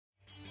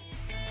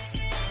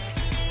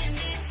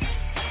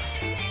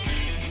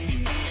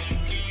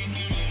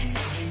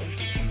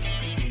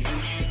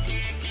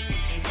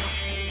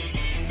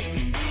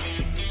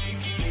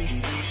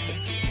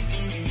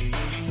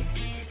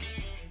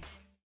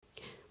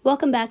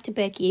Welcome back to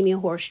Becky,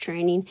 Amio Horse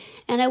Training,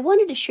 and I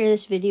wanted to share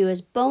this video as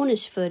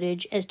bonus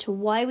footage as to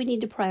why we need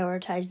to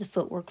prioritize the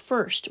footwork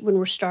first when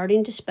we're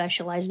starting to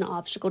specialize in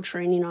obstacle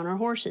training on our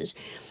horses.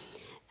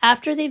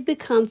 After they've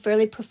become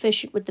fairly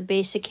proficient with the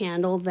basic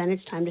handle, then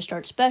it's time to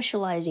start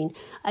specializing.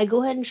 I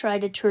go ahead and try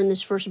to turn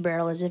this first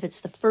barrel as if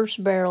it's the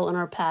first barrel in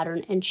our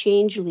pattern and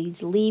change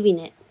leads leaving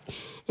it.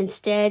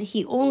 Instead,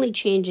 he only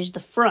changes the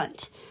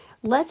front.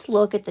 Let's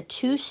look at the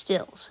two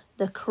stills.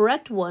 The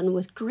correct one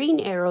with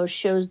green arrows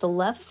shows the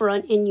left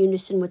front in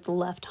unison with the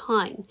left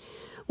hind.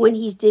 When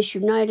he's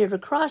disunited or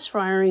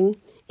cross-firing,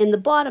 in the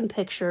bottom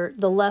picture,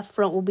 the left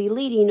front will be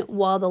leading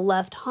while the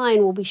left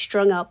hind will be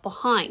strung out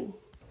behind.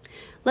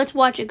 Let's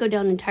watch it go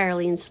down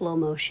entirely in slow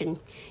motion.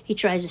 He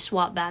tries to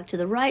swap back to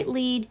the right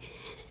lead,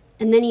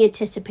 and then he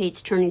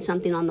anticipates turning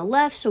something on the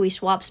left, so he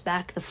swaps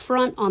back the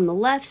front on the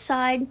left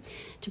side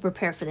to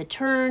prepare for the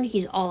turn.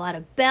 He's all out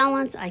of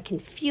balance. I can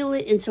feel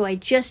it, and so I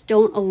just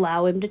don't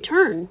allow him to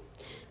turn.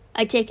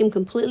 I take him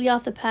completely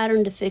off the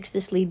pattern to fix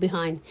this lead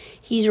behind.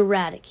 He's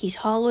erratic. He's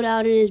hollowed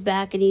out in his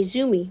back, and he's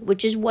zoomy,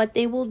 which is what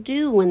they will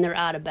do when they're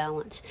out of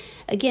balance.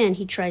 Again,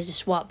 he tries to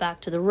swap back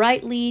to the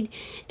right lead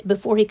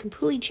before he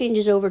completely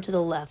changes over to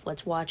the left.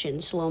 Let's watch it in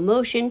slow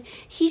motion.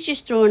 He's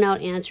just throwing out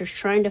answers,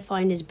 trying to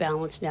find his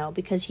balance now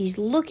because he's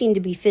looking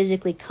to be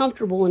physically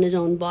comfortable in his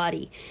own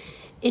body.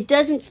 It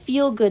doesn't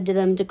feel good to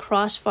them to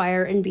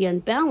crossfire and be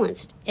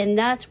unbalanced, and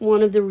that's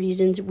one of the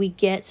reasons we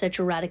get such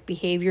erratic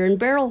behavior in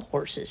barrel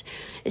horses.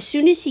 As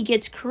soon as he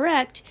gets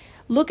correct,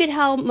 look at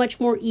how much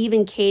more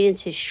even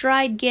cadence his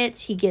stride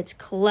gets. He gets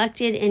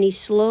collected and he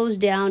slows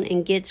down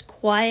and gets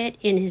quiet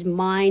in his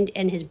mind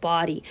and his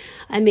body.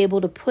 I'm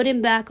able to put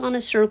him back on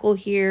a circle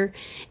here,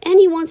 and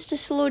he wants to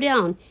slow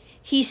down.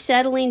 He's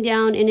settling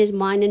down in his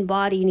mind and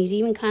body, and he's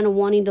even kind of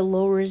wanting to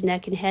lower his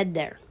neck and head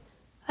there.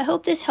 I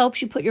hope this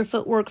helps you put your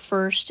footwork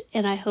first,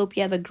 and I hope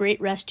you have a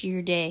great rest of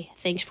your day.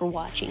 Thanks for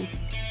watching.